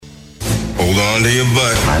Going to your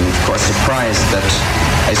butt. I'm, of course, surprised that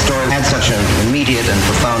a story had such an immediate and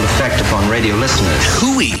profound effect upon radio listeners.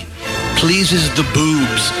 Hooey pleases the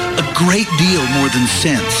boobs a great deal more than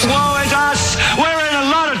sense. Woe is us! We're in a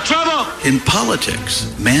lot of trouble! In politics,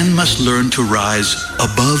 man must learn to rise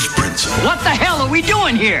above principle. What the hell are we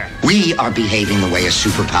doing here? We are behaving the way a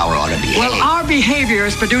superpower ought to behave. Well, our behavior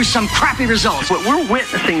has produced some crappy results. What we're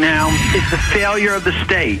witnessing now is the failure of the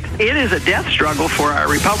state. It is a death struggle for our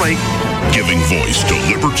republic. Giving voice to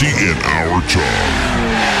liberty in our time.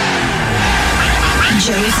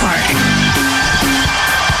 Joey Clark.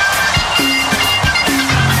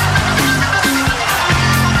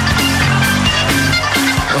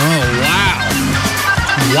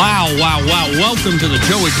 Wow. Welcome to the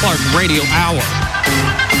Joey Clark Radio Hour.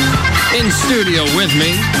 In studio with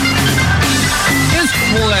me is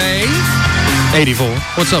Clay. 84.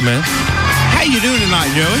 What's up, man? How you doing tonight,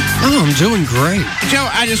 Joey? Oh, I'm doing great. Joe,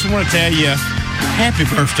 I just want to tell you, happy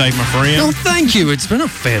birthday, my friend. Oh, thank you. It's been a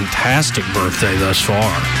fantastic birthday thus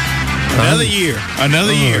far. Another year.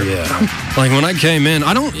 Yeah. Like when I came in,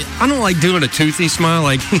 I don't like doing a toothy smile,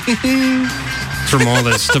 like from all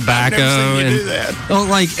this tobacco. I've never seen you do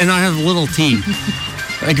that. And I have little teeth.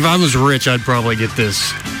 Like if I was rich, I'd probably get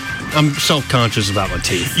this. I'm self-conscious about my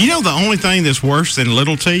teeth. You know, the only thing that's worse than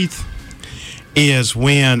little teeth is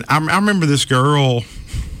when I remember this girl.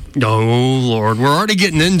 Oh Lord, we're already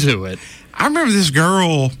getting into it. I remember this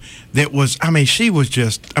girl that was, she was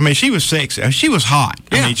sexy. She was hot.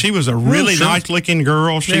 Yeah. She was a really nice-looking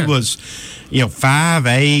girl. She was,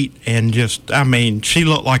 5'8", and just, she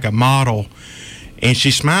looked like a model. And she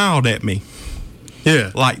smiled at me.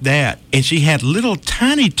 Yeah. Like that. And she had little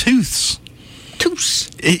tiny tooths.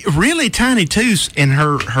 Really tiny tooths. And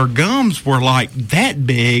her gums were like that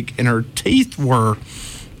big, and her teeth were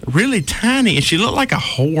really tiny. And she looked like a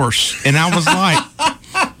horse. And I was like...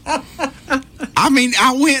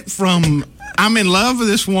 I went from I'm in love with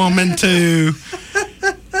this woman to,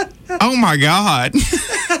 oh my God,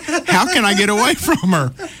 how can I get away from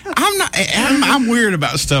her? I'm weird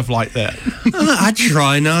about stuff like that. I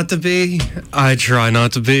try not to be.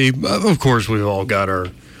 Of course, we've all got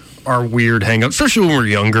our weird hang-ups, especially when we're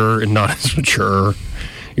younger and not as mature.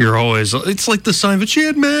 You're always, it's like the sign that she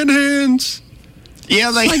had man hands.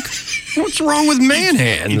 Yeah, what's wrong with man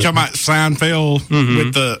hands? You talking about Seinfeld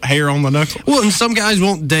with the hair on the knuckle? Well, and some guys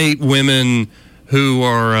won't date women who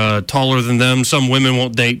are taller than them. Some women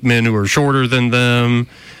won't date men who are shorter than them.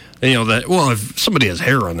 If somebody has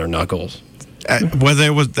hair on their knuckles.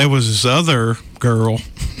 There was this other girl.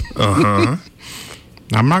 I'm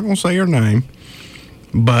not going to say her name,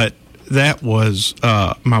 but that was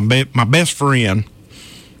my best friend.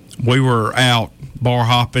 We were out bar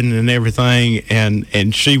hopping and everything,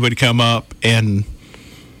 and she would come up, and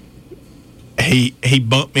he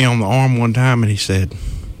bumped me on the arm one time, and he said,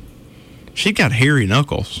 "She got hairy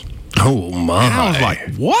knuckles." Oh my! And I was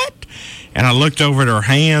like, "What?" And I looked over at her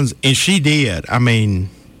hands, and she did.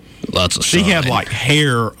 Lots of. She had like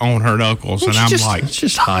hair on her knuckles, and it's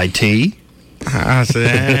just high tea. I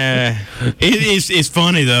said, it's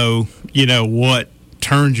funny though. What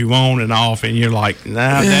turns you on and off, and you're like,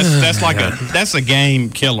 nah, that's a game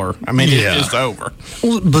killer. It's just over.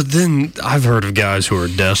 Well, but then I've heard of guys who are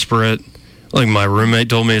desperate. Like my roommate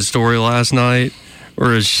told me a story last night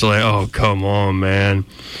where it's just like, oh, come on, man.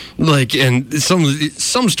 Like, and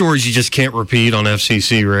some stories you just can't repeat on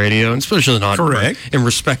FCC radio, and especially not in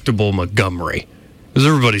respectable Montgomery, because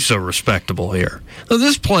everybody's so respectable here. Now,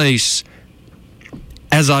 this place,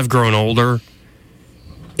 as I've grown older,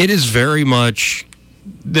 it is very much.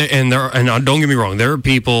 And don't get me wrong, there are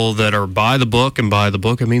people that are by the book,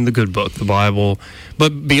 the good book, the Bible.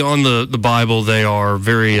 But beyond the Bible, they are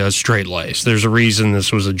very straight-laced. There's a reason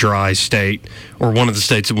this was a dry state, or one of the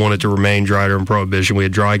states that wanted to remain dry during Prohibition. We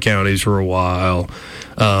had dry counties for a while.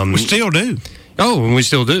 We still do. Oh, and we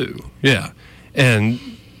still do, yeah. And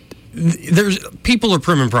people are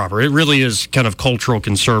prim and proper. It really is kind of cultural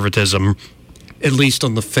conservatism, at least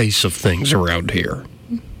on the face of things around here.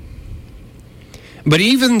 But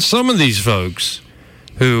even some of these folks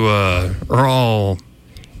who are all,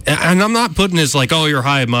 and I'm not putting this like, oh, you're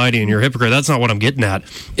high and mighty and you're a hypocrite. That's not what I'm getting at.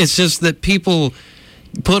 It's just that people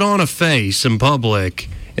put on a face in public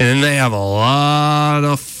and then they have a lot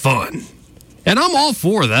of fun. And I'm all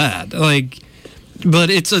for that.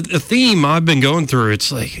 But it's a theme I've been going through.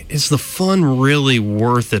 It's like, is the fun really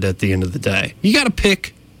worth it at the end of the day? You got to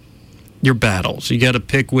pick your battles. You got to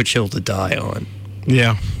pick which hill to die on.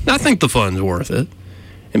 Yeah. I think the fun's worth it.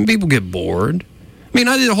 And people get bored. I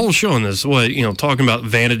did a whole show on this, talking about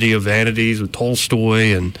Vanity of Vanities with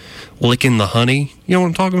Tolstoy and licking the honey. You know what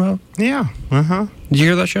I'm talking about? Yeah. Uh-huh. Did you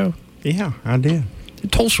hear that show? Yeah, I did.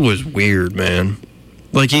 Tolstoy was weird, man.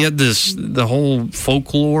 Like, he had the whole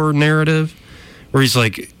folklore narrative where he's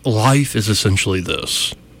like, life is essentially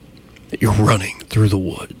this. You're running through the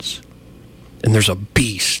woods, and there's a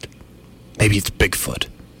beast. Maybe it's Bigfoot.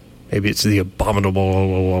 Maybe it's the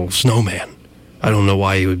abominable snowman. I don't know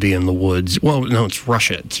why he would be in the woods. Well, no, it's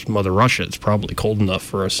Russia. It's Mother Russia. It's probably cold enough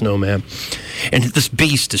for a snowman. And this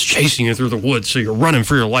beast is chasing you through the woods, so you're running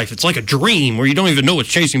for your life. It's like a dream where you don't even know what's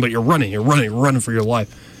chasing, but you're running for your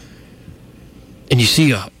life. And you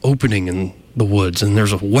see an opening in the woods, and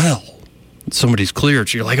there's a well. Somebody's cleared.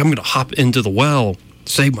 So you're like, I'm going to hop into the well,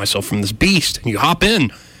 save myself from this beast. And you hop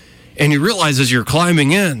in, and you realize as you're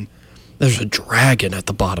climbing in, there's a dragon at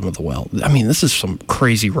the bottom of the well. I mean, this is some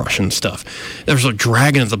crazy Russian stuff. There's a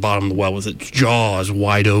dragon at the bottom of the well with its jaws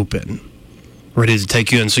wide open, ready to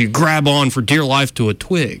take you in. So you grab on for dear life to a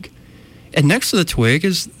twig. And next to the twig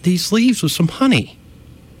is these leaves with some honey.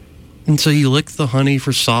 And so you lick the honey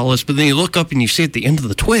for solace, but then you look up and you see at the end of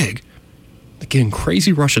the twig, again,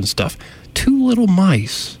 crazy Russian stuff, 2 little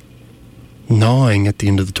mice gnawing at the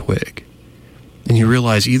end of the twig. And you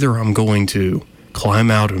realize either I'm going to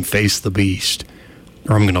climb out and face the beast,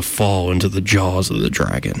 or I'm going to fall into the jaws of the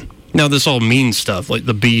dragon. Now, this all means stuff, like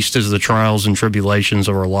the beast is the trials and tribulations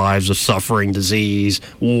of our lives, of suffering, disease,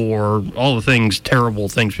 war, all the things, terrible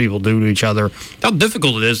things people do to each other, how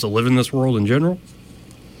difficult it is to live in this world in general.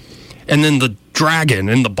 And then the dragon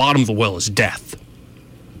in the bottom of the well is death.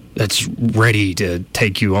 That's ready to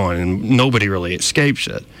take you on, and nobody really escapes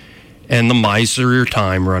it. And the mice are your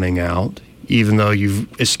time running out, even though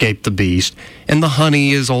you've escaped the beast. And the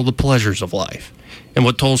honey is all the pleasures of life. And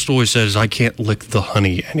what Tolstoy says is, I can't lick the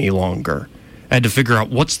honey any longer. I had to figure out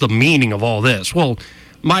what's the meaning of all this. Well,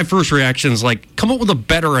 my first reaction is like, come up with a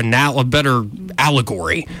better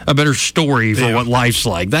allegory, a better story for what life's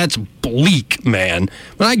like. That's bleak, man.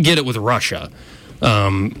 But I get it with Russia.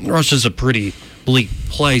 Russia's a pretty bleak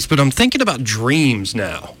place. But I'm thinking about dreams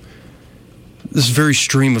now. This very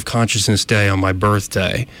stream of consciousness day on my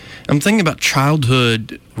birthday. I'm thinking about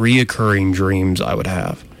childhood reoccurring dreams I would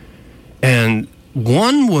have. And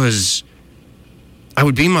one was, I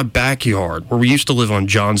would be in my backyard where we used to live on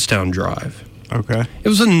Johnstown Drive. Okay. It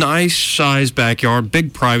was a nice sized backyard,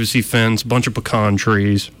 big privacy fence, bunch of pecan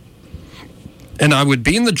trees. And I would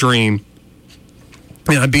be in the dream,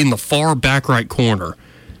 and I'd be in the far back right corner,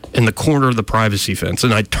 in the corner of the privacy fence,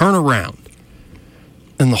 and I'd turn around,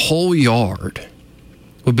 and the whole yard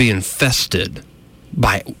would be infested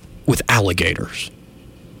with alligators.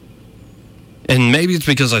 And maybe it's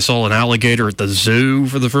because I saw an alligator at the zoo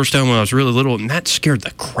for the first time when I was really little, and that scared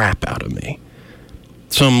the crap out of me.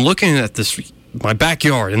 So I'm looking at this, my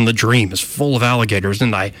backyard in the dream is full of alligators,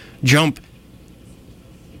 and I jump,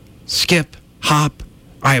 skip, hop,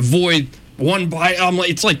 I avoid one bite.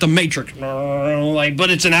 It's like the Matrix, but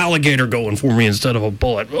it's an alligator going for me instead of a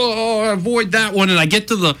bullet. Oh, I avoid that one, and I get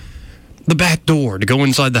to the back door to go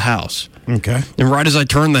inside the house. Okay. And right as I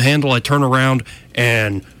turn the handle, I turn around,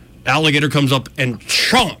 and alligator comes up and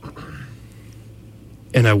chomp,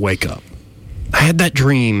 and I wake up. I had that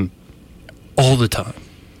dream all the time.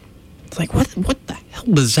 It's like, what the hell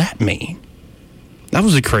does that mean? That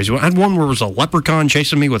was a crazy one. I had one where it was a leprechaun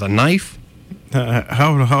chasing me with a knife.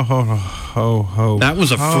 Hold. That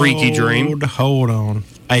was a freaky dream. Hold on.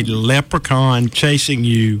 A leprechaun chasing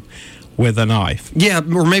you with a knife. Yeah,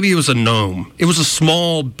 or maybe it was a gnome. It was a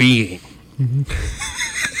small being. Mm-hmm.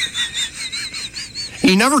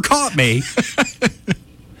 He never caught me.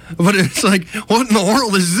 But it's like, what in the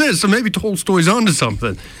world is this? So maybe Tolstoy's onto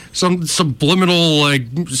something. Some subliminal, like,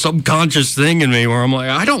 subconscious thing in me where I'm like,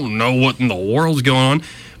 I don't know what in the world's going on.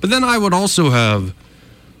 But then I would also have,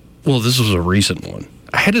 well, this was a recent one.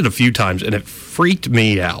 I had it a few times, and it freaked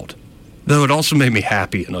me out. Though it also made me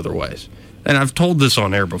happy in other ways. And I've told this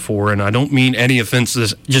on air before, and I don't mean any offense to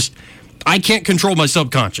this. Just, I can't control my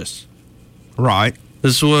subconscious. Right.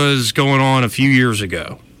 This was going on a few years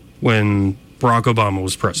ago when Barack Obama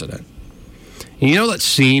was president. And you know that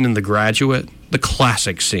scene in The Graduate? The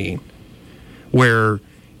classic scene where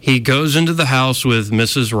he goes into the house with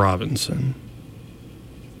Mrs. Robinson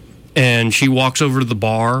and she walks over to the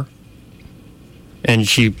bar and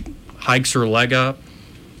she hikes her leg up.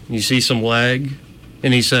 You see some leg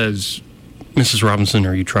and he says, Mrs. Robinson,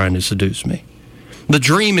 are you trying to seduce me? The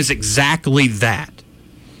dream is exactly that,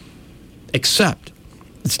 except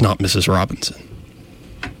it's not Mrs. Robinson.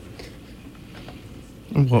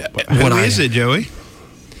 What is it, Joey?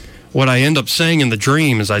 What I end up saying in the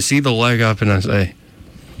dream is I see the leg up and I say,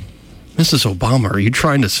 Mrs. Obama, are you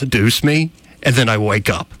trying to seduce me? And then I wake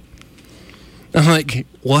up. I'm like,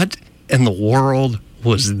 what in the world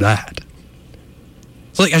was that?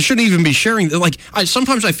 It's like I shouldn't even be sharing. Like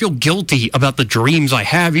sometimes I feel guilty about the dreams I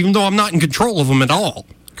have, even though I'm not in control of them at all.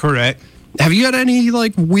 Correct. Have you had any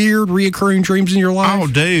like weird reoccurring dreams in your life? Oh,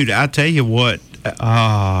 dude, I tell you what,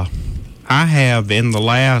 I have in the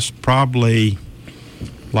last probably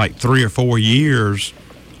like 3 or 4 years.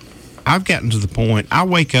 I've gotten to the point I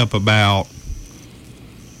wake up about.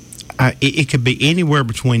 It could be anywhere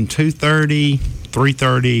between 2:30,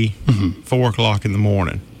 3:30, 4 o'clock in the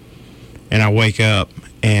morning, and I wake up.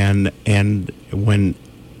 And when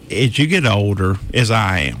as you get older, as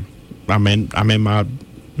I am, I'm in my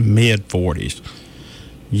mid-40s.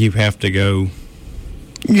 You have to go.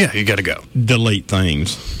 Yeah, you got to go delete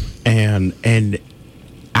things, and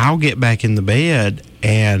I'll get back in the bed,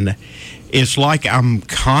 and it's like I'm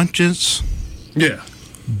conscious. Yeah.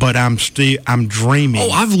 But I'm dreaming.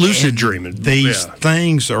 Oh, I've lucid dreaming. These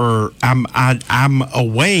things are I'm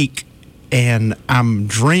awake. And I'm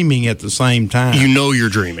dreaming at the same time. You know you're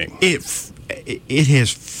dreaming. It has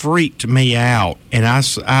freaked me out, and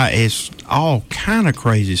it's all kind of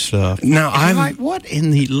crazy stuff. Now I'm like, what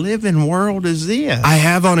in the living world is this? I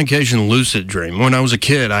have on occasion lucid dream. When I was a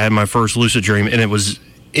kid, I had my first lucid dream, and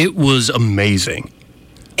it was amazing.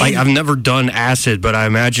 Like I've never done acid, but I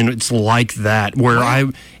imagine it's like that, where I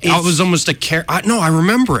was almost a I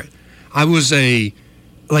remember it. I was a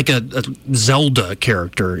Zelda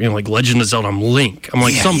character, like Legend of Zelda. I'm Link. I'm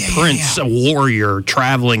like prince, a warrior,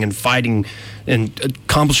 traveling and fighting and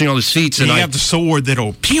accomplishing all these feats. And you have the sword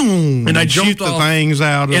that'll pew, and I jumped shoot the things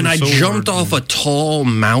out of and the sword. I jumped off a tall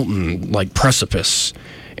mountain, like precipice,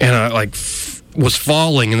 and I was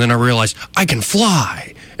falling, and then I realized I can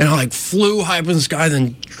fly, and I flew high up in the sky,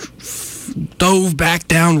 then dove back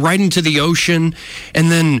down right into the ocean, and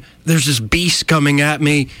then there's this beast coming at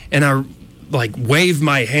me, and I waved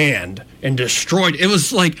my hand and destroyed. It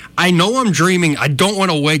was like, I know I'm dreaming. I don't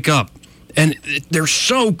want to wake up. And they're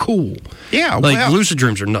so cool. Yeah. Lucid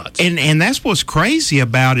dreams are nuts. And that's what's crazy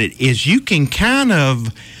about it is you can kind of,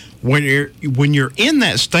 when you're in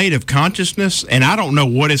that state of consciousness, and I don't know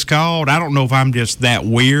what it's called. I don't know if I'm just that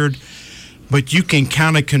weird, but you can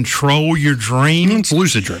kind of control your dream. It's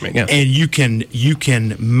lucid dreaming, yeah. And you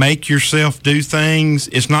can make yourself do things.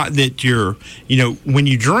 It's not that you're, when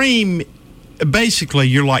you dream, basically,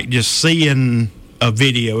 you're like just seeing a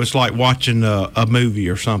video. It's like watching a movie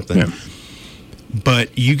or something. Yeah.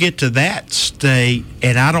 But you get to that state,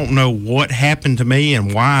 and I don't know what happened to me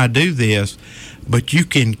and why I do this, but you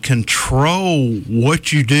can control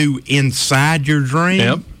what you do inside your dream.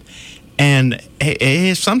 Yep. And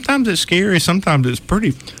sometimes it's scary. Sometimes it's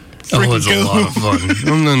pretty freaking cool. A lot of fun.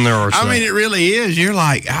 And then there are it really is. You're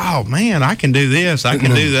like, oh, man, I can do this. I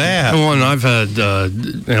can do that. One I've had,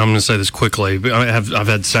 and I'm going to say this quickly, but I've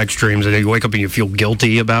had sex dreams, and you wake up and you feel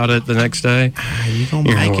guilty about it the next day. You're going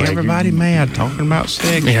to make everybody mad talking about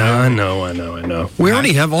sex. Yeah, I know. We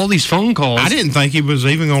already have all these phone calls. I didn't think he was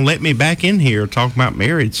even going to let me back in here talking about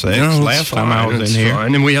married sex last time I was in here.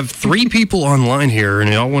 Fine. And we have 3 people online here,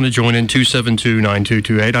 and y'all want to join in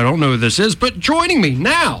 272-9228. I don't know who this is, but joining me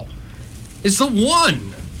now is the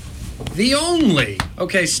one, the only.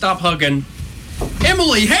 Okay, stop hugging.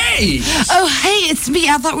 Emily, hey! Oh, hey, it's me.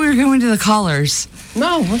 I thought we were going to the callers.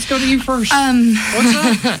 No, let's go to you first.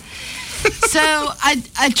 What's up? So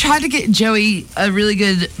I tried to get Joey a really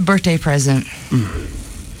good birthday present. And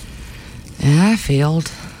I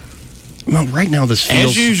failed. Well, right now this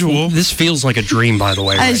feels... As usual. This feels like a dream, by the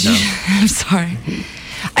way, right now. I'm sorry.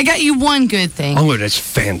 I got you one good thing. Oh, that's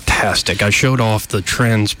fantastic. I showed off the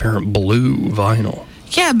transparent blue vinyl.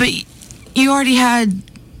 Yeah, but you already had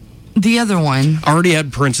the other one. I already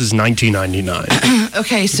had Prince's 1999.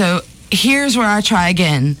 Okay, so here's where I try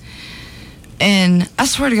again. And I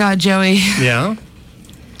swear to God, Joey. Yeah?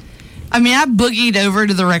 I mean, I boogied over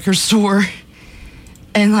to the record store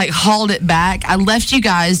and hauled it back. I left you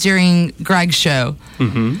guys during Greg's show.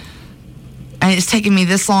 Mm-hmm. And it's taken me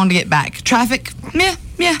this long to get back. Traffic, yeah.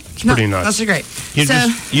 It's pretty nuts. That's great.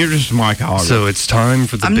 You're just a mic hog. So it's time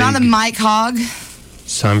for the I'm not a mic hog.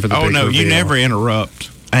 It's time for the big no, reveal. You never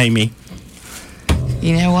interrupt, Amy.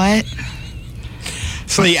 You know what?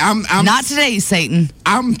 See, I'm not today, Satan.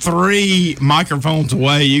 I'm 3 microphones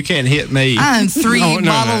away. You can't hit me. I'm 3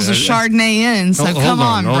 bottles of Chardonnay in, so come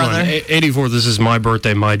on, brother. 84, this is my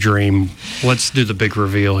birthday, my dream. Let's do the big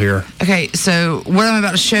reveal here. Okay, so what I'm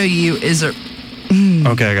about to show you is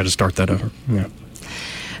Okay, I got to start that over. Yeah.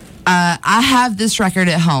 I have this record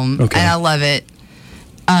at home, and I love it.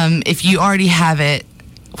 If you already have it,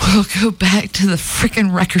 we'll go back to the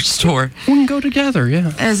freaking record store. We can go together,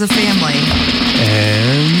 yeah. As a family.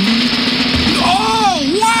 And... Oh!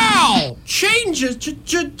 Oh, wow! Changes. Do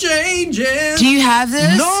you have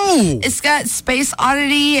this? No. It's got Space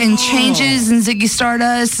Oddity and Changes and Ziggy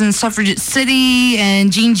Stardust and Suffragette City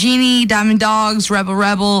and Gene Genie, Diamond Dogs, Rebel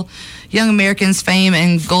Rebel, Young Americans, Fame,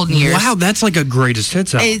 and Golden Years. Wow, that's like a greatest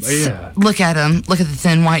hits album. Look at him. Look at the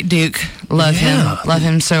thin white Duke. Love him. Love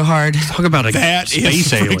him so hard. Talk about a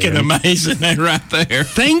space freaking alien. amazing right there.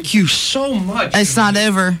 Thank you so much. It's not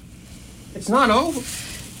over. It's not over.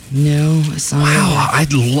 No, it's not over. Wow, I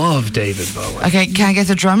love David Bowie. Okay, can I get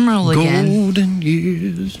the drum roll again? Golden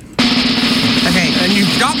Years. Okay. And you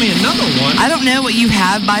got me another one. I don't know what you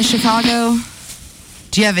have by Chicago.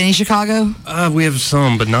 Do you have any Chicago? We have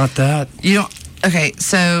some, but not that. You don't. Okay,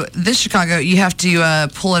 so this Chicago, you have to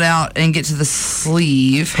pull it out and get to the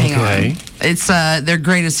sleeve. Hang on. It's their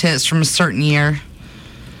greatest hits from a certain year.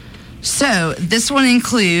 So this one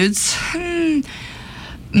includes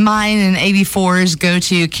mine and 84's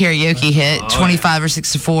go-to karaoke hit, 25 or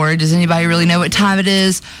 64. Does anybody really know what time it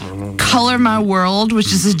is? Color My World, which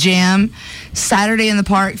is a jam. Saturday in the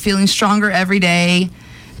Park, Feeling Stronger Every Day.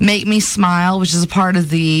 Make Me Smile, which is a part of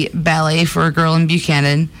the Ballet for a Girl in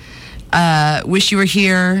Buchanan. Wish You Were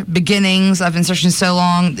Here. Beginnings, I've Been Searching So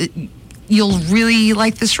Long. You'll really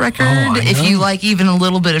like this record if you like even a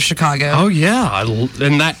little bit of Chicago. Oh, yeah.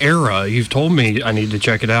 In that era, you've told me I need to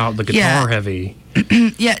check it out. The guitar heavy.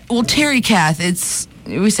 Yeah, well, Terry Kath,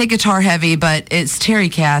 we say guitar heavy, but it's Terry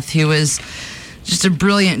Kath who was just a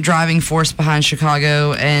brilliant driving force behind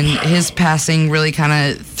Chicago, and his passing really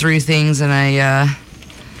kind of threw things in a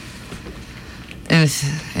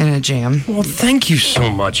jam. Well, thank you so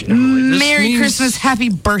much, Emily. Merry Christmas, happy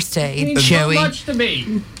birthday, Joey. So much to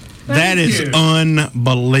me. That is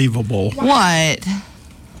unbelievable. What?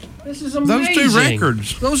 This is amazing. Those two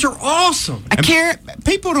records. Those are awesome.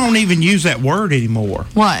 People don't even use that word anymore.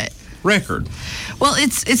 What? Record. Well,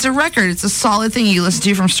 it's a record. It's a solid thing you listen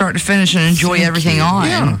to from start to finish and enjoy everything on.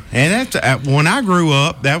 Yeah, and that's when I grew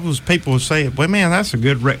up, that was people would say, "Well, man, that's a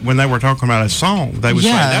good." When they were talking about a song, they would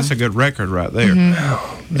say, "That's a good record right there."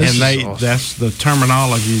 Mm-hmm. And that's the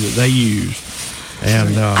terminology that they use. And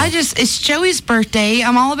it's Joey's birthday.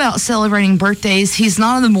 I'm all about celebrating birthdays. He's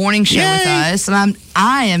not on the morning show with us, and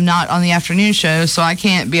I am not on the afternoon show, so I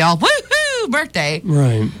can't be all woohoo birthday.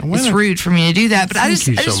 Right. It's rude for me to do that, but I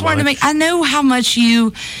just wanted to make. I know how much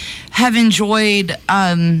you have enjoyed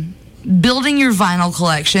building your vinyl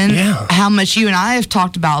collection. Yeah. How much you and I have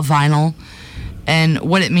talked about vinyl and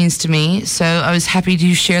what it means to me. So I was happy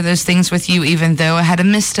to share those things with you, even though I had a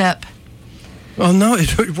misstep. Well, no,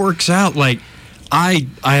 it works out. Like, I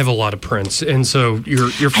have a lot of Prince, and so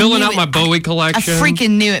you're filling out my Bowie collection. I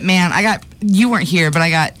freaking knew it, man. You weren't here, but I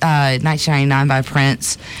got 1999 by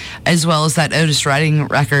Prince, as well as that Otis Redding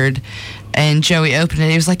record. And Joey opened it.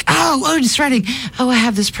 He was like, "Oh, Otis Redding. Oh, I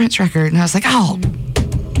have this Prince record." And I was like, "Oh,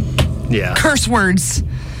 yeah, curse words.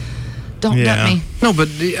 Don't dump me." No, but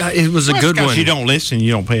it was a good one. You don't listen.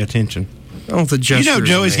 You don't pay attention. Oh, the gesture.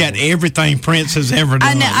 Joey's got everything Prince has ever done.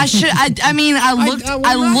 I know. I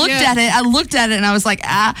looked at it, and I was like,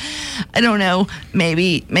 I don't know.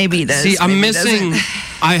 Maybe it does. See, I'm missing. Doesn't.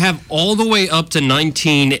 I have all the way up to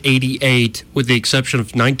 1988, with the exception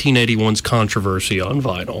of 1981's Controversy on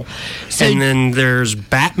vinyl. So, and then there's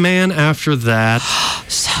Batman after that.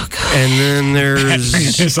 So good. And then there's.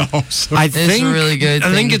 Batman is awesome. It's a really good.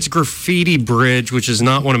 I think it's Graffiti Bridge, which is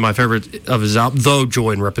not one of my favorite of his album, though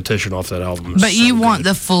Joy and Repetition off that album. But you want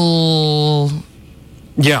the full.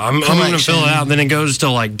 Yeah, I'm going to fill it out. Then it goes to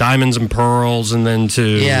like Diamonds and Pearls, and then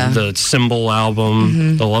to the Symbol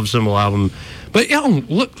album, the Love Symbol album. But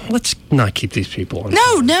look, let's not keep these people on.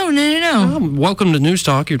 No. Welcome to News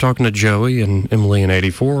Talk. You're talking to Joey and Emily in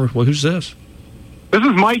 84. Well, who's this? This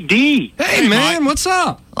is Mike D. Hey, man, what's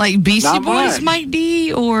up? Like Beastie Not Boys, much. Mike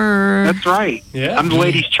D, or That's right. Yeah. I'm the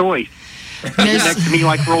lady's choice. Next to me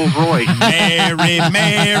like Rolls Royce.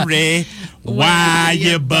 Mary, why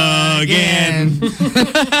you bugging?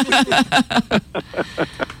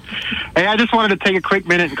 Hey, I just wanted to take a quick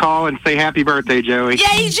minute and call and say happy birthday, Joey.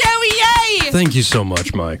 Yay, Joey, yay! Thank you so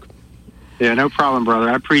much, Mike. Yeah, no problem, brother.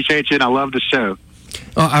 I appreciate you, and I love the show.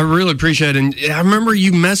 I really appreciate it. And I remember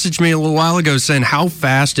you messaged me a little while ago saying, how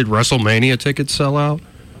fast did WrestleMania tickets sell out?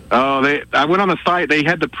 Oh, I went on the site. They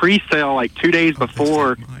had the pre-sale like 2 days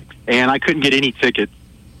before, and I couldn't get any tickets.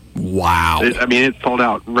 Wow. It sold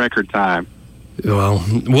out record time. Well,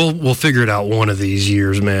 we'll figure it out one of these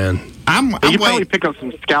years, man. You could probably pick up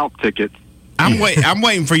some scalp tickets. I'm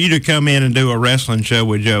waiting for you to come in and do a wrestling show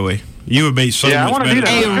with Joey. You would be so much I want to better. do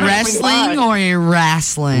that. A wrestling or a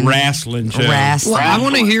wrestling? Wrestling show. Wrestling. Well, I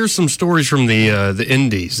want to hear some stories from the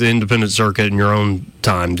indies, the independent circuit, in your own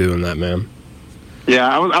time doing that, man. Yeah,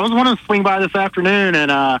 I was wanting to swing by this afternoon, and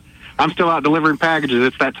I'm still out delivering packages.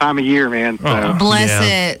 It's that time of year, man. So. Bless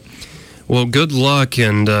it. Well, good luck,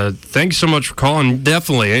 and thanks so much for calling.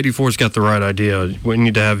 Definitely, 84's got the right idea. We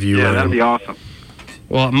need to have you. Yeah, that'd be awesome.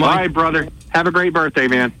 Well, all right, brother. Have a great birthday,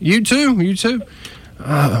 man. You too. You too.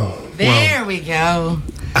 There we go.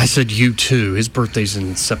 I said you too. His birthday's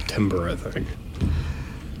in September, I think.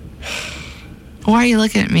 Why are you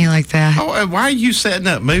looking at me like that? Oh, why are you setting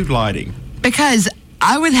up mood lighting? Because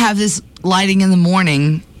I would have this lighting in the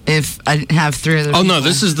morning if I didn't have three other people. Oh, no,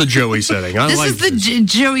 this is the Joey setting. This is the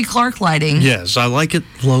Joey Clark lighting. Yes, I like it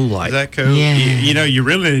low light. Is that cool? Yeah. You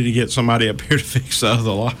really need to get somebody up here to fix the other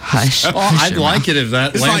light. Hush. Well, I'd like it if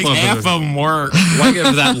that It's lamp like over half there. of them work. Like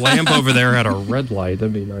if that lamp over there had a red light.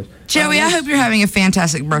 That'd be nice. Joey, I hope you're having a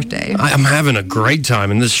fantastic birthday. I'm having a great time,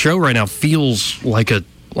 and this show right now feels like a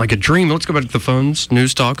dream. Let's go back to the phones.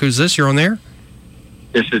 News Talk. Who's this? You're on there?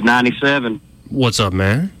 This is 97. What's up,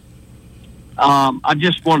 man? I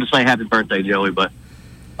just wanted to say happy birthday, Joey, but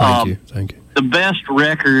Thank you. The best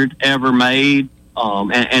record ever made,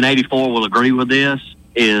 and 84 will agree with this,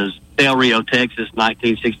 is Del Rio, Texas,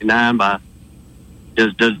 1969 by,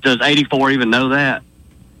 does 84 even know that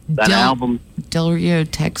album? Del Rio,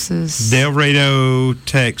 Texas. Del Rio,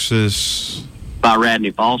 Texas. By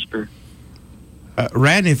Radney Foster.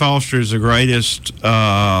 Radney Foster is the greatest,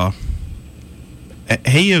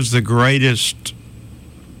 he is the greatest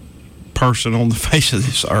person on the face of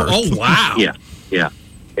this earth. Oh, wow. Yeah.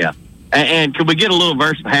 And could we get a little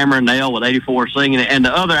verse of Hammer and Nail with 84 singing it? And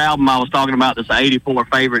the other album I was talking about that's an 84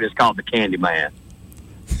 favorite is called The Candyman.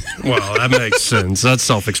 Well, that makes sense. That's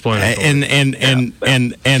self-explanatory. And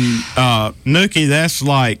Nookie, that's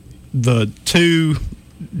like the two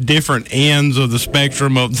different ends of the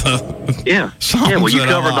spectrum of the songs. Yeah, well, you that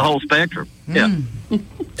I covered the like. whole spectrum. Yeah.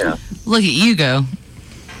 Look at you go.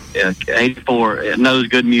 Yeah, 84 knows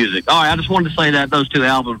good music. All right, I just wanted to say that those two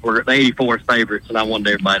albums were the 84's favorites, and I wanted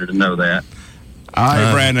everybody to know that. All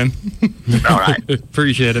right, Brandon. All right.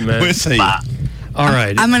 Appreciate it, man. We'll see. Bye. All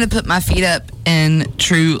right. I'm going to put my feet up in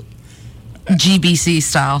true GBC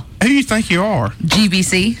style. Who do you think you are?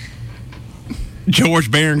 GBC.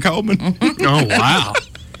 George Barron Coleman. Oh, wow.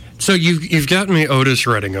 So you've got me Otis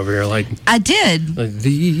Redding over here, like I did.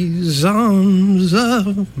 these arms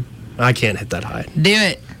of... I can't hit that high. Do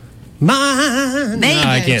it. Mine. There you No,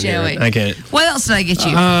 I go, can't do Joey. it. I can't. What else did I get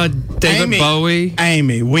you? David Bowie.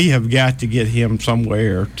 Amy, we have got to get him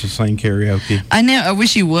somewhere to sing karaoke. I know. I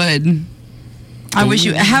wish you would. I wish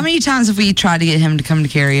you. How many times have we tried to get him to come to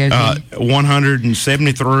karaoke?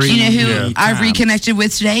 173. Do you know who I reconnected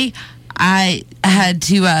with today? I had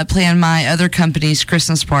to plan my other company's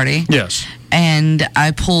Christmas party. Yes. And I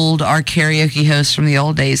pulled our karaoke host from the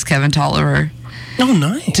old days, Kevin Tolliver. Oh,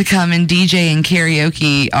 nice. To come and DJ and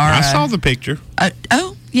karaoke our... I saw the picture.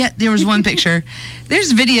 Yeah, there was one picture.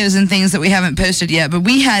 There's videos and things that we haven't posted yet, but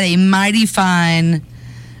we had a mighty fine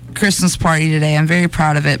Christmas party today. I'm very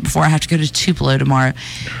proud of it before I have to go to Tupelo tomorrow.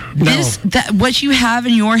 What you have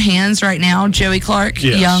in your hands right now, Joey Clark,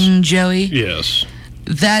 yes. Young Joey. Yes.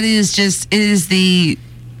 That is just, it is the...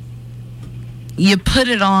 You put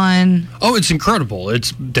it on. Oh, it's incredible.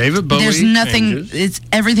 It's David Bowie. There's nothing. Changes.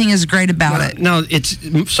 Everything is great about it. Now,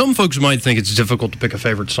 some folks might think it's difficult to pick a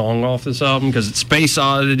favorite song off this album because it's Space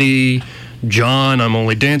Oddity, John, I'm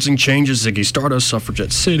Only Dancing Changes, Ziggy Stardust,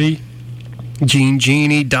 Suffragette City, Gene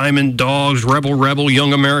Genie, Diamond Dogs, Rebel Rebel,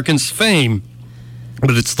 Young Americans, Fame.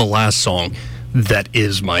 But it's the last song that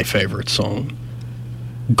is my favorite song.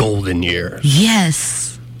 Golden Years. Yes.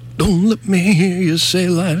 Don't let me hear you say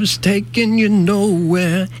life's taking you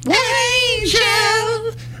nowhere.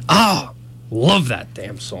 Angel. Oh, love that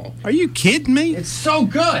damn song. Are you kidding me? It's so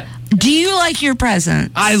good. Do you like your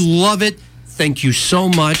present? I love it. Thank you so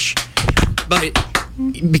much. But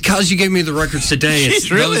because you gave me the records today,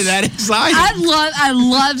 it's really that exciting. I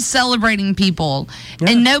love celebrating people,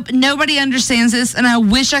 and nobody understands this. And I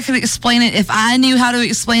wish I could explain it. If I knew how to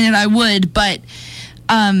explain it, I would. But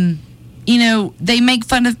you know, they make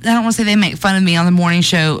fun of, I don't want to say they make fun of me on the morning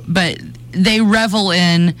show, but they revel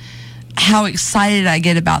in how excited I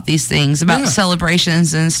get about these things, about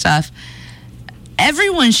celebrations and stuff.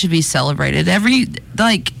 Everyone should be celebrated.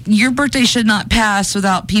 Your birthday should not pass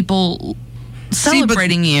without people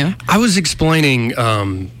celebrating you. I was explaining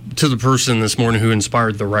to the person this morning who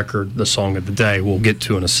inspired the record, the song of the day. We'll get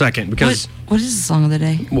to in a second because what is the song of the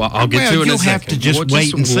day? Well, I'll get to in a second. You'll have to just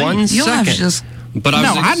wait and see. You'll have to just. But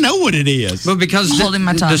I know what it is. But because holding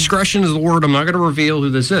my tongue. Discretion is the word, I'm not going to reveal who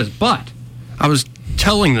this is. But I was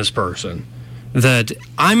telling this person that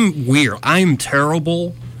I'm weird. I'm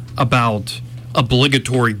terrible about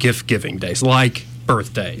obligatory gift giving days, like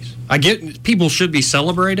birthdays. I get people should be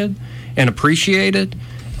celebrated and appreciated.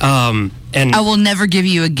 And I will never give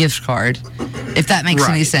you a gift card, if that makes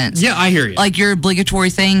any sense. Yeah, I hear you. Like your obligatory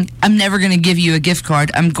thing, I'm never going to give you a gift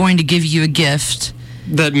card. I'm going to give you a gift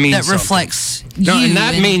that means that reflects no, you. and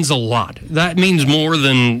that means a lot. That means more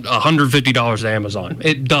than $150 to Amazon.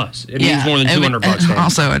 It does. It means more than $200 to Amazon.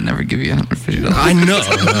 Also, I'd never give you $150. I know.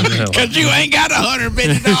 Because you ain't got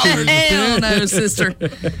 $150. Hell no, sister.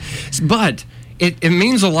 But it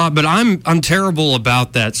means a lot. But I'm terrible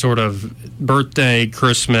about that sort of birthday,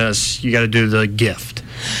 Christmas. You got to do the gift.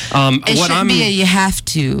 It shouldn't be a you have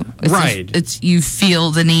to. It's you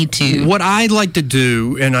feel the need to. What I like to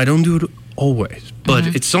do, and I don't do it always,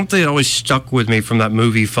 but it's something that always stuck with me from that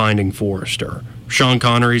movie Finding Forrester. Sean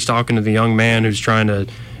Connery's talking to the young man who's trying to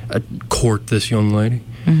court this young lady.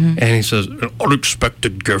 And he says, an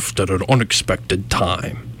unexpected gift at an unexpected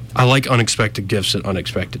time. I like unexpected gifts at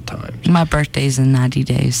unexpected times. My birthday's in 90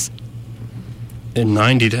 days. In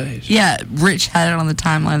 90 days? Yeah, Rich had it on the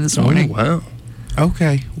timeline this morning. Oh, wow.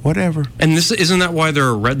 Okay, whatever. And isn't that why there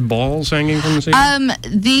are red balls hanging from the ceiling?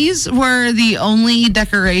 These were the only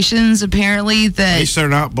decorations, apparently, that... At least they're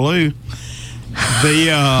not blue.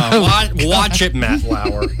 Watch it, Matt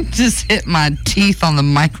Lauer. Just hit my teeth on the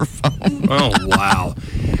microphone. Oh, wow.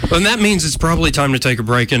 And that means it's probably time to take a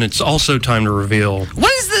break, and it's also time to reveal...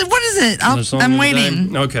 What is it? I'm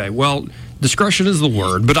waiting. Okay, well... Discretion is the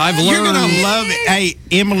word, but I've learned... You're going to love it. Hey,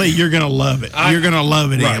 Emily, you're going to love it. You're going to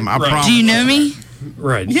love it, Em. I promise. Do you know me?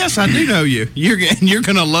 Right. Yes, I do know you. You're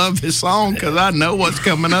going to love this song because I know what's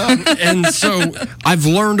coming up. And so I've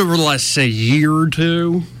learned over the last, say, year or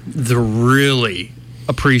two to really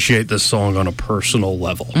appreciate this song on a personal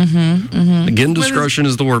level. Again, discretion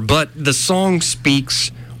is the word, but the song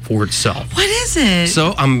speaks for itself. What is it?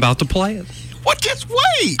 So I'm about to play it. What? Just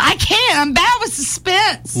wait. I can't. I'm bad with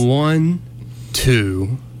suspense. 1,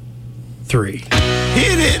 2, 3.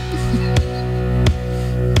 Hit it.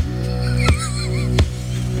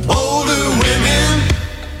 Older women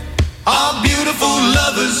are beautiful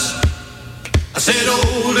lovers. I said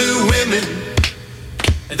older women,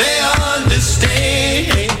 they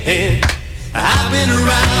understand. I've been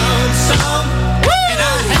around some, and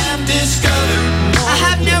I have discovered I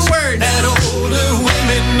have no words. That older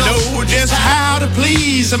women know just how to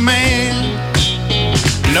please a man.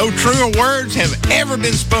 No truer words have ever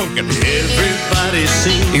been spoken. Everybody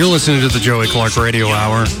sings. You're listening to the Joey Clark Radio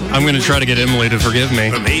Hour. I'm going to try to get Emily to forgive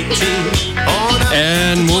me.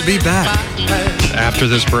 And we'll be back after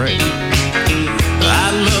this break.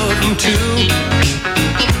 I love them too,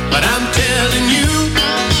 but I'm telling you,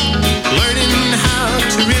 learning how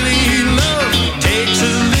to really love takes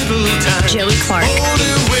a little time. Joey Clark.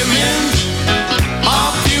 Older women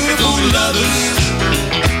are beautiful lovers.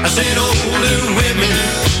 I said older women,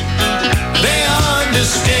 they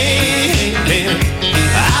understand.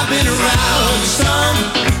 I've been around some,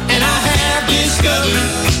 and I have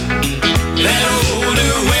discovered that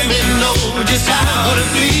older women know just how to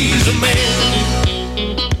please a man.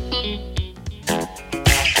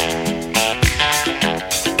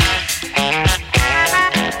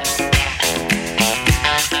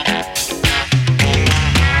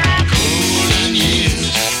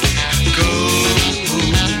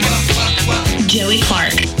 Joey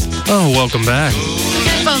Clark. Oh, welcome back.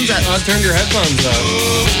 Headphones up. I turned your headphones up.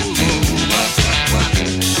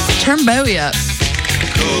 Turn Bowie up.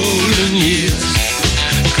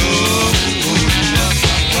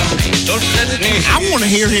 I want to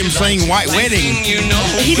hear him sing White Wedding.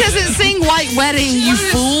 He doesn't sing White Wedding, you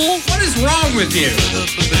fool. What is wrong with you?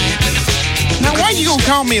 Now, why you gonna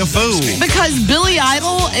call me a fool? Because Billy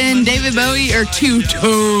Idol and David Bowie are two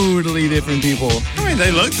totally different people. I mean,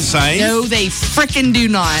 they look the same. No, they frickin' do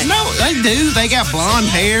not. No, they do. They got blonde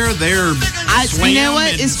hair. They're you know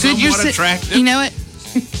what? It's good you're attractive. You know what?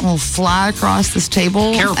 I'll fly across this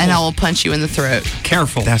table Careful. and I will punch you in the throat.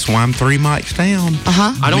 Careful. That's why I'm 3 mics down.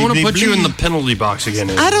 Uh-huh. I don't want to put you in the penalty box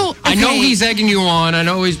again. I know he's egging you on. I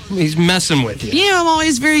know he's messing with you. You know, I'm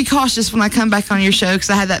always very cautious when I come back on your show because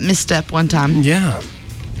I had that misstep one time. Yeah.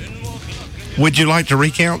 Would you like to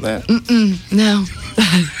recount that? No.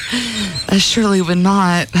 I surely would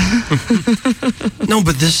not. No,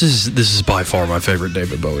 but this is by far my favorite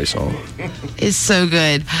David Bowie song. It's so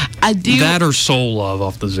good. I do. That or Soul Love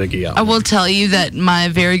off the Ziggy album. I will tell you that my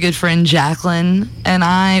very good friend Jacqueline and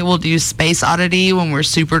I will do Space Oddity when we're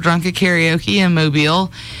super drunk at karaoke in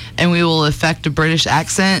Mobile, and we will affect a British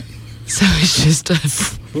accent. So it's just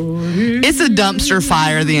it's a dumpster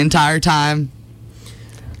fire the entire time.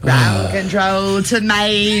 Ground control to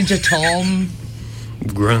Major Tom.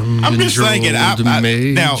 I'm just thinking.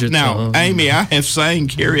 Now, Amy, I have sang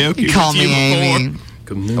karaoke. Call with you me before. Amy.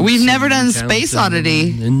 We've never done Space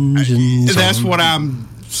Oddity. That's what I'm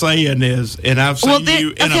saying is, and I've seen you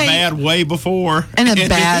in a bad way before. In a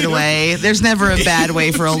bad way. There's never a bad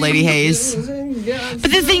way for Old Lady Hayes.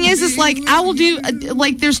 But the thing is like, I will do,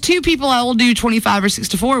 like, there's two people I will do 25 or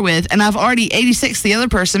 64 with, and I've already 86 the other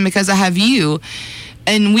person because I have you,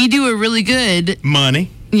 and we do a really good... Money.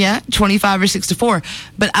 Yeah, 25 or 64.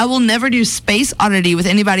 But I will never do Space Oddity with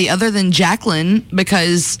anybody other than Jacqueline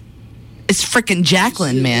because... It's freaking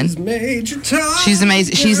Jacqueline, man. She's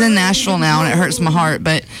amazing. She's in Nashville now, and it hurts my heart.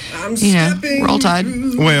 But, you know, roll tide.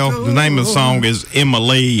 Well, the name of the song is Emma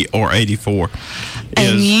Lee or 84.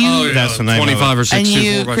 And you, that's the name 25 or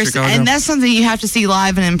 64 by Chris, Chicago. and that's something you have to see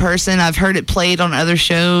live and in person. I've heard it played on other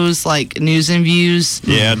shows like News and Views.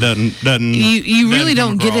 Yeah, it doesn't. You really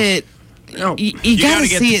don't get it. You got to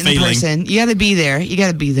see it in feeling. person. You got to be there. You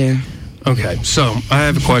got to be there. Okay, so I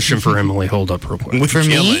have a question for Emily. Hold up real quick. For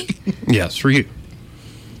me? Yes, for you.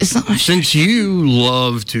 It's not Since you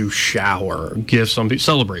love to shower gifts on people,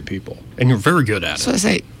 celebrate people, and you're very good at it. So I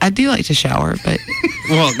say, I do like to shower, but...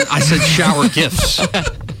 Well, I said shower gifts.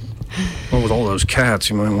 Well, with all those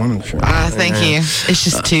cats, you might want to shower. Thank you. It's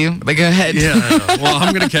just two, but go ahead. Yeah, I know. Well,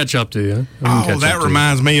 I'm going to catch up to you. That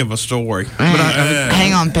reminds me of a story. But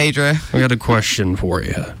hang on, Pedro. I got a question for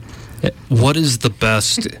you. What is the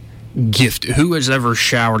best gift? Who has ever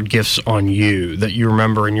showered gifts on you that you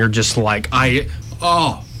remember and you're just like, crying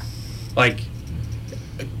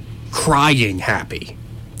happy?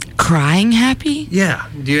 Crying happy? Yeah.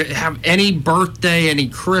 Do you have any birthday, any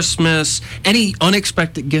Christmas, any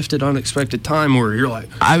unexpected gift at unexpected time where you're like...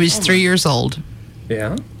 I was 3 years old.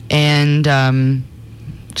 Yeah? And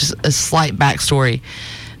just a slight backstory.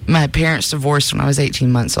 My parents divorced when I was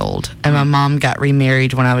 18 months old, and my mom got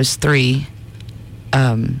remarried when I was 3.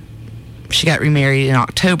 She got remarried in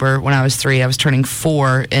October when I was 3. I was turning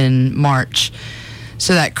 4 in March.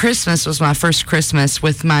 So that Christmas was my first Christmas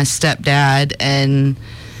with my stepdad and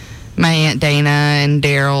my Aunt Dana and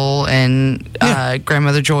Daryl and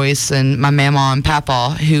Grandmother Joyce and my mama and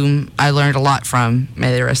papa, whom I learned a lot from.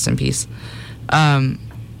 May they rest in peace. The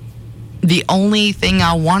only thing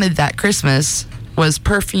I wanted that Christmas was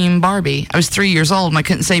perfume Barbie. I was 3 years old and I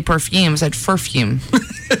couldn't say perfume. I said perfume.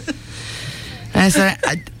 And I said,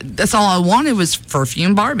 that's all I wanted was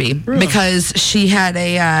perfume Barbie. Really? Because she had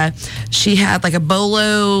like a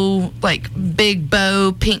bolo, like big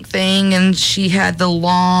bow pink thing, and she had the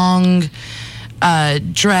long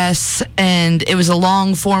dress, and it was a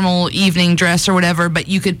long formal evening dress or whatever, but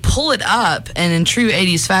you could pull it up, and in true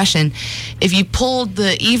 80s fashion, if you pulled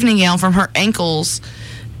the evening gown from her ankles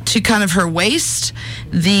to kind of her waist,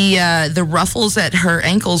 the ruffles at her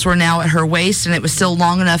ankles were now at her waist, and it was still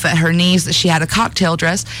long enough at her knees that she had a cocktail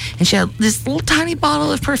dress, and she had this little tiny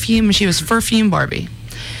bottle of perfume, and she was perfume Barbie.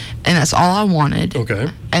 And that's all I wanted. Okay.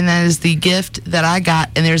 And that is the gift that I got,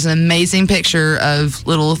 and there's an amazing picture of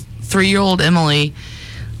little 3-year-old Emily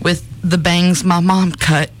with the bangs my mom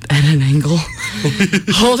cut at an angle,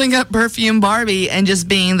 holding up perfume Barbie and just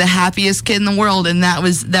being the happiest kid in the world. And that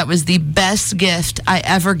was the best gift I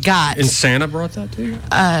ever got. And Santa brought that to you?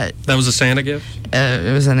 That was a Santa gift?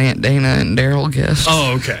 It was an Aunt Dana and Daryl gift.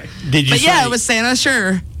 Oh, okay. Did you? But yeah, it was Santa.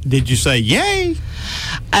 Sure. Did you say yay?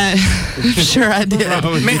 Sure, I did.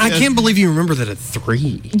 Man, I can't believe you remember that at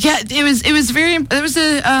 3. Yeah, it was very. It was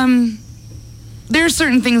a. There are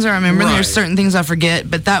certain things I remember, and there's certain things I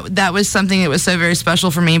forget, but that was something that was so very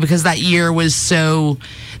special for me because that year was so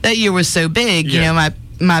big. Yeah. You know,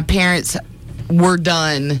 my parents were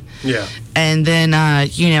done. Yeah. And then I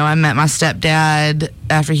met my stepdad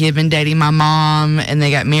after he had been dating my mom, and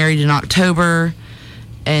they got married in October,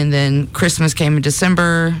 and then Christmas came in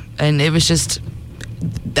December, and it was just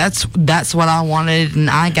that's what I wanted, and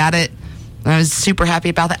I got it. I was super happy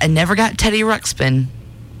about that. I never got Teddy Ruxpin.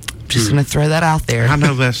 Just going to throw that out there. I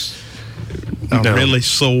know that's a really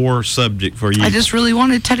sore subject for you. I just really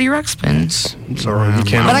wanted Teddy Ruxpin. Sorry, you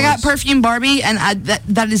can't. But I got perfume Barbie, and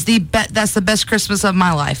that is that's the best Christmas of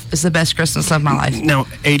my life. It's the best Christmas of my life. Now,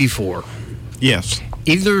 84. Yes.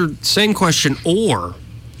 Either same question or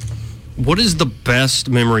what is the best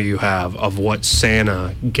memory you have of what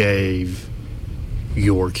Santa gave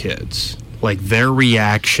your kids? Like their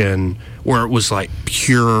reaction where it was like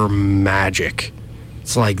pure magic.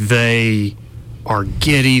 It's like they are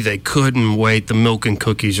giddy. They couldn't wait. The milk and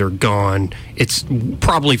cookies are gone. It's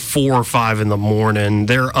probably 4 or 5 in the morning.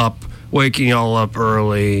 They're up, waking y'all up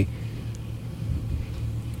early.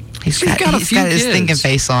 He's got his thinking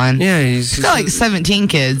face on. Yeah, he's got like 17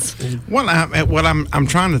 kids. Well, I'm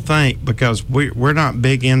trying to think because we're not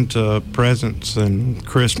big into presents and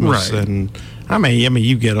Christmas Right. and I mean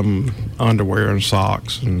you get them underwear and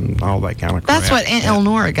socks and all that kind of crap. That's what Aunt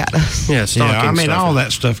Eleonora got us. Yeah, stocking I mean stuff. all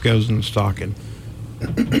that stuff goes in the stocking.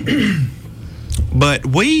 But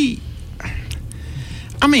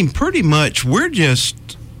pretty much we're just,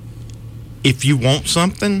 if you want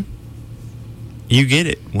something, you get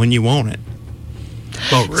it when you want it.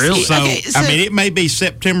 Oh, really? So, I mean, it may be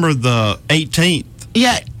September the 18th.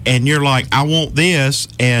 Yeah. And you're like, I want this,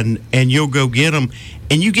 and you'll go get them,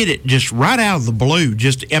 and you get it just right out of the blue,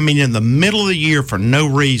 in the middle of the year for no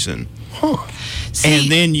reason. Huh.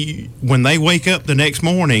 And then when they wake up the next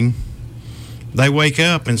morning, they wake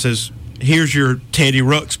up and says, here's your Teddy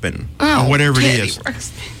Ruxpin, or whatever it is.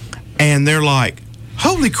 And they're like,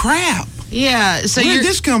 holy crap. Yeah. So where did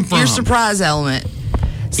this come from? Your surprise element.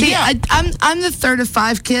 See, Yeah. I'm the third of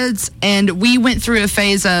 5 kids, and we went through a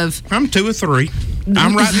phase of... I'm 2 of 3.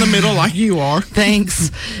 I'm right in the middle like you are.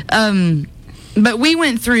 Thanks. But we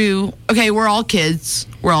went through, okay, we're all kids,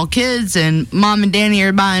 and Mom and Danny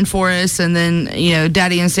are buying for us, and then,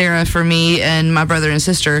 Daddy and Sarah for me and my brother and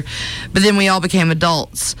sister. But then we all became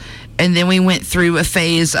adults, and then we went through a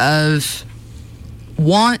phase of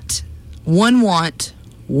one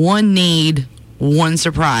need, one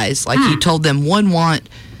surprise. Like you told them, one want,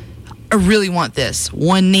 I really want this.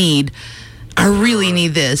 One need, I really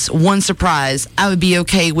need this. One surprise, I would be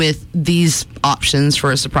okay with these options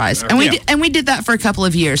for a surprise. And we did that for a couple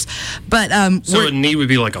of years. But so a need would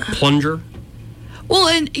be like a plunger? Well,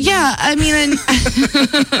 and yeah, I mean,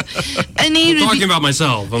 a need. I'm talking about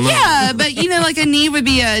myself. I'm yeah, but like a need would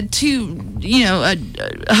be a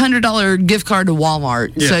 $100 gift card to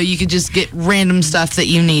Walmart, so you could just get random stuff that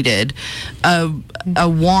you needed. A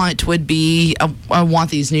want would be I want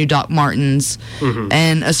these new Doc Martens,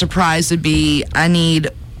 and a surprise would be I need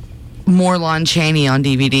more Lon Chaney on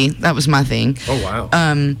DVD. That was my thing. Oh wow.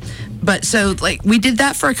 But so we did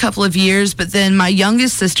that for a couple of years, but then my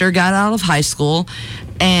youngest sister got out of high school,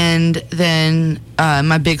 and then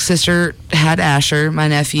my big sister had Asher, my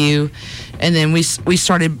nephew, and then we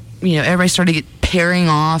started, everybody started pairing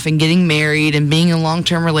off and getting married and being in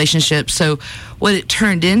long-term relationships. So what it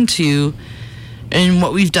turned into, and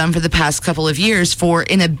what we've done for the past couple of years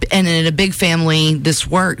in a big family, this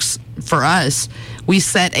works for us. We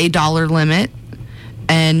set a dollar limit,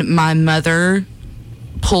 and my mother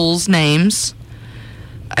pulls names,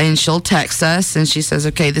 and she'll text us, and she says,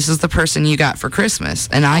 "Okay, this is the person you got for Christmas."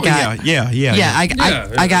 And I got,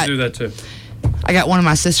 I got, do that too. I got one of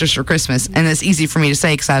my sisters for Christmas, and it's easy for me to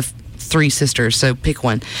say because I have 3 sisters, so pick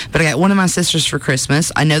one. But I got one of my sisters for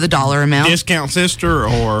Christmas. I know the dollar amount. Discount sister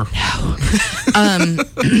or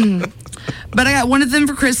no. But I got one of them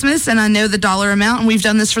for Christmas, and I know the dollar amount, and we've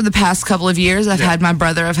done this for the past couple of years. I've had my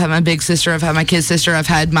brother, I've had my big sister, I've had my kid sister, I've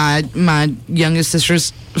had my youngest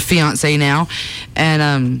sister's fiance now,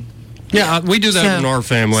 and we do that in our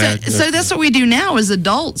family. So that's what we do now as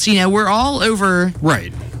adults. We're all over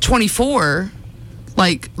 24.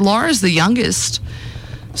 Like Laura's the youngest.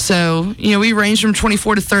 So, we range from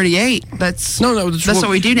 24 to 38. That's what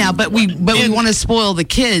we do now. But we want to spoil the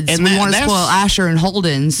kids. And we want to spoil Asher and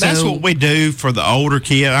Holden. So. That's what we do for the older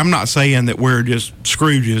kid. I'm not saying that we're just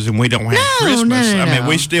Scrooges and we don't have Christmas. No. I mean,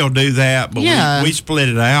 we still do that, but we split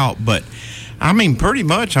it out. But, pretty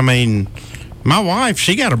much, my wife,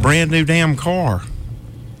 she got a brand new damn car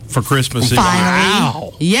for Christmas. Finally.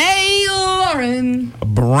 Wow. Yay, Lauren. A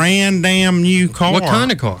brand damn new car. What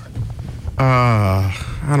kind of car?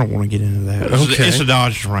 I don't want to get into that. Okay. It's a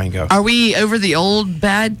Dodge Durango. Are we over the old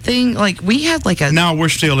bad thing? We had No, we're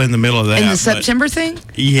still in the middle of that. In the September thing?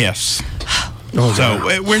 Yes.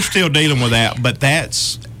 So we're still dealing with that, but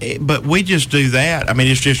we just do that.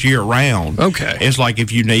 It's just year round. Okay. It's like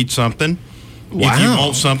if you need something, if you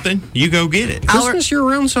want something, you go get it. Christmas year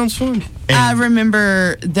round sounds fun. I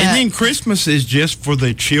remember that. And then Christmas is just for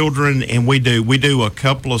the children, and we do a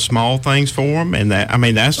couple of small things for them, and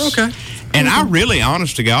that's okay. And I really,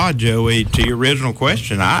 honest to God, Joey, to your original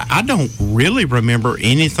question, I don't really remember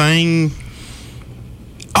anything.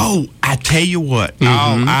 Oh, I tell you what,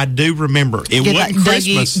 I do remember. It wasn't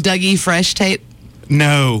Christmas. Dougie Fresh tape.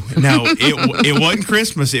 No, it wasn't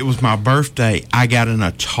Christmas. It was my birthday. I got an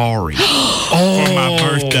Atari for my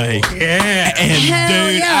birthday. Yeah.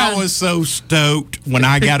 And dude, I was so stoked when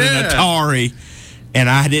I got an Atari. and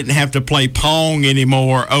I didn't have to play Pong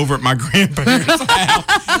anymore over at my grandparents'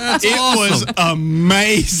 house. It was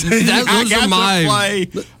amazing. I got to play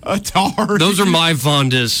Atari. Those are my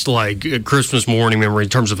fondest Christmas morning memory in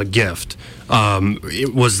terms of a gift.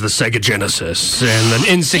 It was the Sega Genesis and the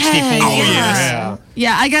N64.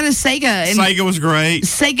 Yeah, I got a Sega. And Sega was great.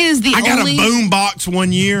 Sega is the I got a boombox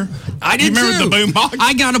one year. I did remember too. the boombox?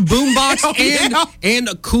 I got a boombox and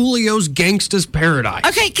a Coolio's Gangsta's Paradise.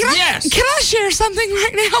 Okay, can I share something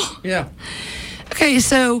right now? Yeah. Okay,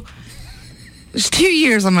 so there's 2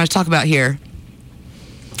 years I'm going to talk about here.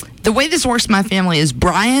 The way this works in my family is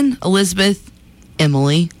Brian, Elizabeth,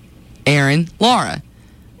 Emily, Aaron, Laura.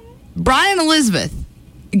 Brian and Elizabeth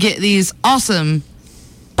get these awesome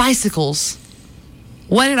bicycles.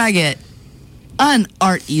 What did I get? An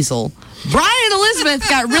art easel. Brian and Elizabeth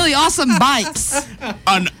got really awesome bikes.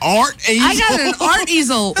 An art easel? I got an art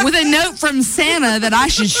easel with a note from Santa that I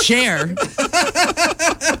should share.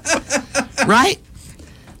 Right?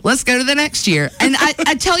 Let's go to the next year. And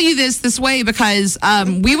I tell you this way because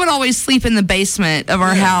we would always sleep in the basement of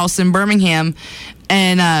our house in Birmingham.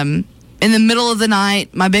 And in the middle of the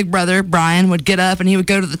night, my big brother, Brian, would get up and he would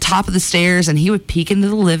go to the top of the stairs and he would peek into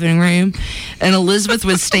the living room. And Elizabeth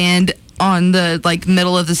would stand on the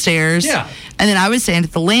middle of the stairs. Yeah. And then I would stand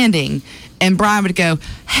at the landing. And Brian would go,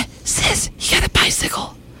 "Hey, sis, you got a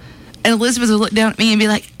bicycle?" And Elizabeth would look down at me and be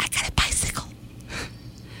like, "I got a bicycle."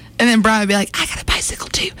 And then Brian would be like, "I got a bicycle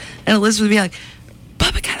too." And Elizabeth would be like,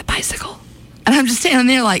 "Bubba got a bicycle." And I'm just standing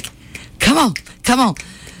there like, come on.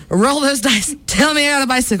 Roll those dice. Tell me I got a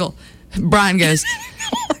bicycle. Brian goes,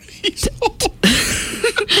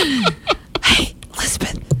 "Hey,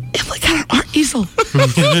 Elizabeth, Emily got an art easel."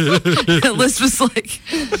 And Elizabeth's like,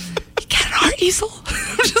 "You got an art easel?"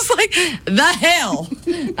 I'm just like, the hell?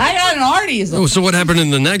 I got an art easel. Oh, so what happened in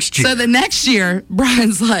the next year? So the next year,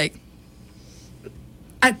 Brian's like,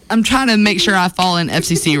 I'm trying to make sure I fall in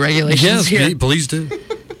FCC regulations here. Yes, please do.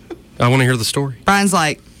 I want to hear the story. Brian's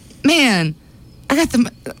like, "Man, I'm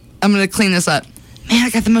going to clean this up. Man, I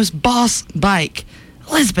got the most boss bike.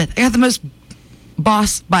 Elizabeth, I got the most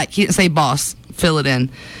boss bike." He didn't say boss. Fill it in.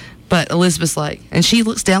 But Elizabeth's like, and she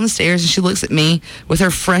looks down the stairs and she looks at me with her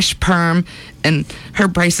fresh perm and her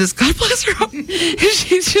braces. God bless her. And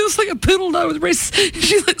she looks like a poodle dog with braces.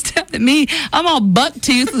 She looks down at me. I'm all buck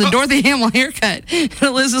tooth with a Dorothy Hamill haircut. And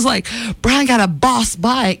Elizabeth's like, "Brian got a boss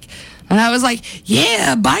bike." And I was like,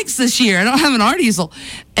 "Yeah, bikes this year. I don't have an art easel."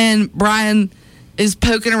 And Brian is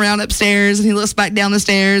poking around upstairs and he looks back down the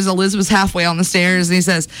stairs. Elizabeth's halfway on the stairs and he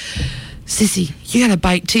says, "Sissy, you got a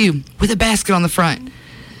bike too with a basket on the front."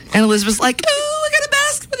 And Elizabeth's like, "Oh, I got a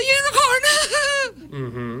basket with a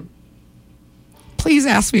unicorn." Mm-hmm. Please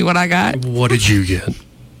ask me what I got. What did you get?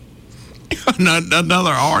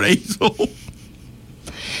 Another art easel.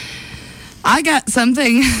 I got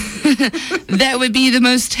something that would be the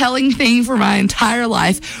most telling thing for my entire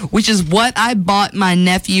life, which is what I bought my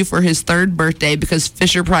nephew for his 3rd birthday because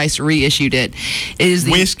Fisher-Price reissued it. It is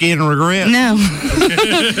the Whiskey and Regret? No.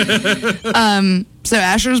 So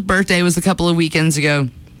Asher's birthday was a couple of weekends ago,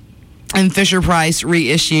 and Fisher-Price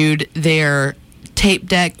reissued their tape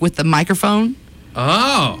deck with the microphone.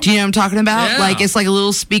 Oh. Do you know what I'm talking about? Yeah. It's like a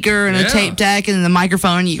little speaker and a tape deck and the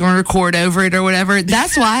microphone. You can record over it or whatever.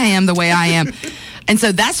 That's why I am the way I am. And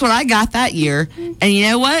so that's what I got that year. And you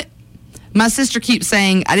know what? My sister keeps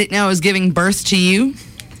saying, I didn't know I was giving birth to you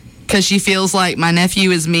because she feels like my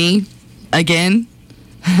nephew is me again.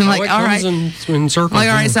 I'm like, all right. In circles, all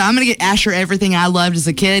right, so I'm going to get Asher everything I loved as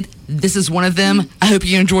a kid. This is one of them. I hope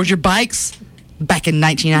you enjoyed your bikes back in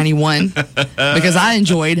 1991 because I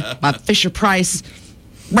enjoyed my Fisher-Price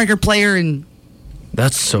record player and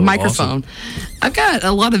that's so microphone. Awesome. I've got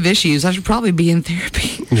a lot of issues. I should probably be in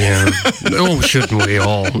therapy. Yeah. Oh, shouldn't we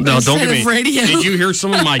all? No, don't get me. Radio. Did you hear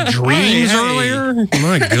some of my dreams earlier?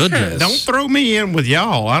 My goodness. Don't throw me in with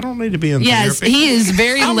y'all. I don't need to be in yes, therapy. he is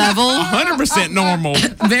very level. 100% normal.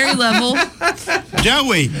 Very level.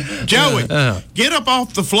 Joey, get up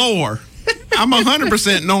off the floor. I'm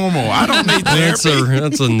 100% normal. I don't need therapy.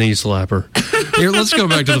 That's a knee slapper. Here, let's go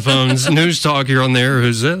back to the phones. News Talk, you're on there.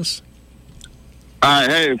 Who's this? All right,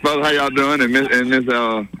 hey, folks, how y'all doing? And Miss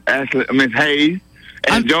Ashley, Miss Hayes.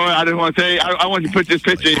 And Joey, I just want to say, I want you to put this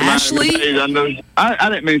picture in your Ashley? mind. I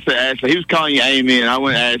didn't mean to say Ashley. He was calling you Amy, and I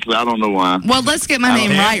went Ashley. I don't know why. Well, let's get my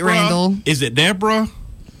name right, Randall. Is it Deborah?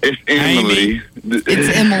 It's Emily.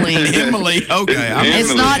 It's Emily. Emily. Okay.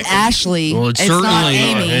 It's not Ashley. Well, it's certainly not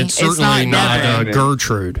Amy. It's certainly not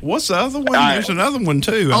Gertrude. What's the other one? There's another one,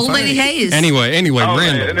 too. Old Lady Hayes. Anyway,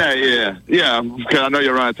 Randall. Yeah, because I know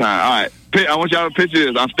you're right on time. All right. I want y'all to picture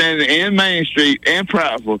this. I'm standing in Main Street in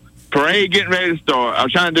Prattville, parade getting ready to start. I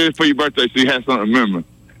was trying to do it for your birthday so you had something to remember.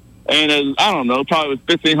 And there's, I don't know, probably was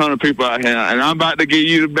 1,500 people out here, and I'm about to give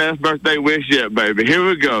you the best birthday wish yet, baby. Here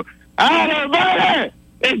we go. All right, everybody!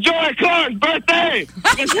 It's Joey Clark's birthday!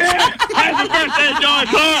 It's here! Happy birthday, Joey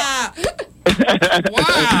Clark!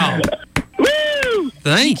 Wow! Woo!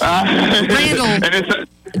 Thank you. Randall. And it's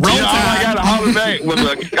I got a holiday with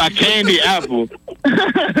a candy apple.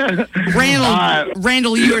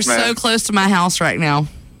 Randall, you are so close to my house right now.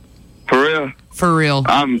 For real? For real.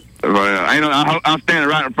 I'm standing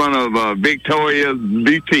right in front of Victoria's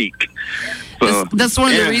Boutique. So, that's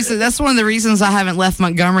one of the reasons. That's one of the reasons I haven't left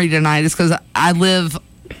Montgomery tonight. Is because I live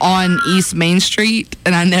on East Main Street,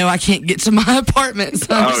 and I know I can't get to my apartment.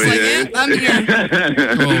 So I'm just I'm here.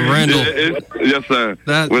 Well, Randall. Yes, sir.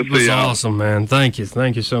 That was awesome, man. Thank you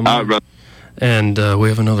so much. All right, brother. And we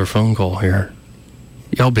have another phone call here.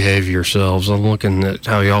 Y'all behave yourselves. I'm looking at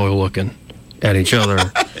how y'all are looking at each other.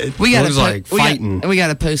 We got like fighting. We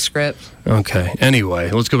got a postscript. Okay.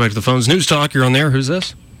 Anyway, let's go back to the phones. News Talk, you're on there. Who's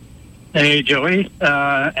this? Hey, Joey,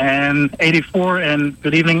 and 84, and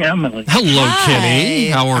good evening, Emily. Hello, Kenny.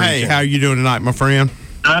 How are you? Hey, how are you doing tonight, my friend?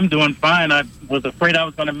 I'm doing fine. I was afraid I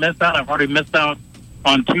was going to miss out. I've already missed out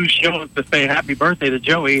on 2 shows to say happy birthday to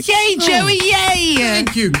Joey. Yay, Joey, yay!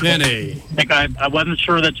 Thank you, Kenny. I wasn't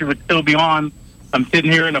sure that you would still be on. I'm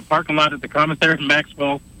sitting here in the parking lot at the commissary in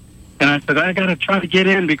Maxwell, and I said, I got to try to get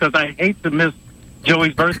in because I hate to miss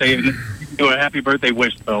Joey's birthday and do a happy birthday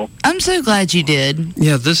wish, though. I'm so glad you did.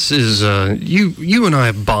 Yeah, this is, you and I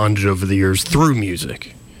have bonded over the years through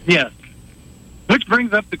music. Yes. Which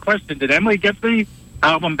brings up the question, did Emily get the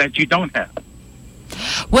album that you don't have?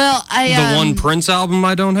 Well, the one Prince album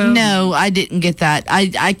I don't have? No, I didn't get that.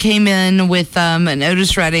 I came in with an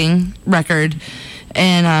Otis Redding record,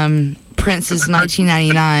 and Prince's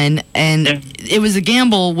 1999, and it was a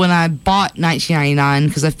gamble when I bought 1999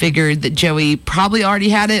 because I figured that Joey probably already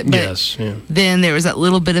had it, but then there was that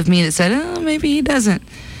little bit of me that said, oh, maybe he doesn't.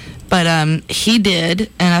 But he did,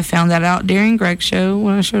 and I found that out during Greg's show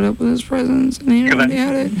when I showed up with his presents, and he already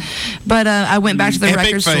had it. But I went back to the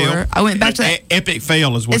record store. I went back to the epic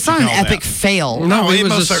fail is what it's not an epic fail. No, it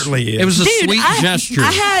most certainly is. It was a sweet gesture.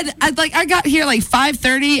 I got here like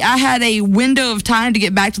 5:30. I had a window of time to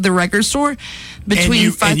get back to the record store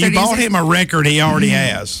between 5:30. And you bought him a record he already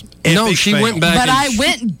has. No, she went back. But I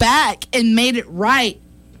went back and made it right.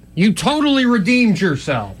 You totally redeemed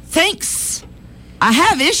yourself. Thanks. I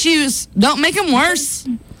have issues. Don't make them worse.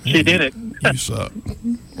 She did it. You suck.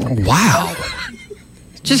 Wow.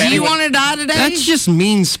 You want to die today? That's just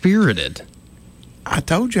mean-spirited. I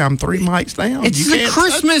told you I'm 3 mics down. It's the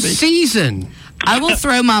Christmas season. I will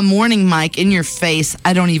throw my morning mic in your face.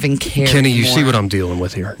 I don't even care Kenny, anymore. you see what I'm dealing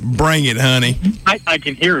with here. Bring it, honey. I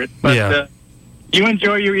can hear it. But you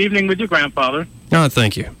enjoy your evening with your grandfather. Oh,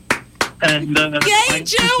 thank you. And yay,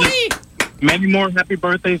 Joey! Many more happy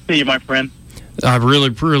birthdays to you, my friend. I really,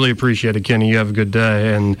 really appreciate it, Kenny. You have a good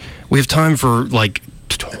day. And we have time for like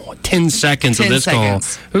 10 seconds of this call.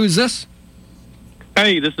 Who's this?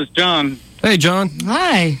 Hey, this is John. Hey, John.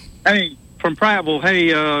 Hi. Hey, from Prattville.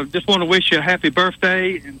 Hey, just want to wish you a happy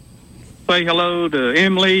birthday and say hello to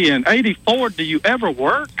Emily. And 84, do you ever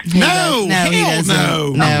work? No, he doesn't.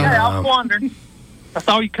 No. Okay, I was wondering. I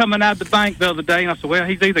saw you coming out of the bank the other day, and I said, well,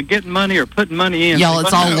 he's either getting money or putting money in. Y'all,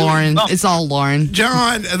 it's all Lauren. It's all Lauren.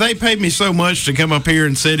 John, they paid me so much to come up here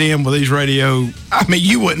and sit in with these radio. I mean,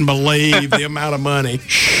 you wouldn't believe the amount of money.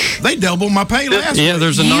 They doubled my pay last week. Yeah,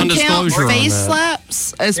 there's a non-disclosure on that. Face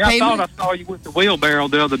slaps as I payment? thought I saw you with the wheelbarrow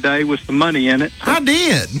the other day with some money in it. I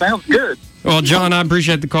did. Sounds good. Well, John, I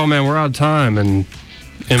appreciate the call, man. We're out of time, and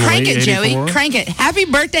Emily, crank it, 84. Joey. Crank it. Happy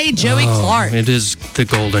birthday, Joey Clark. It is the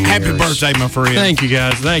golden years. Happy birthday, my friend. Thank you,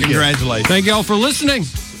 guys. Thank you. Congratulations. Thank you all for listening.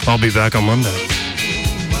 I'll be back on Monday.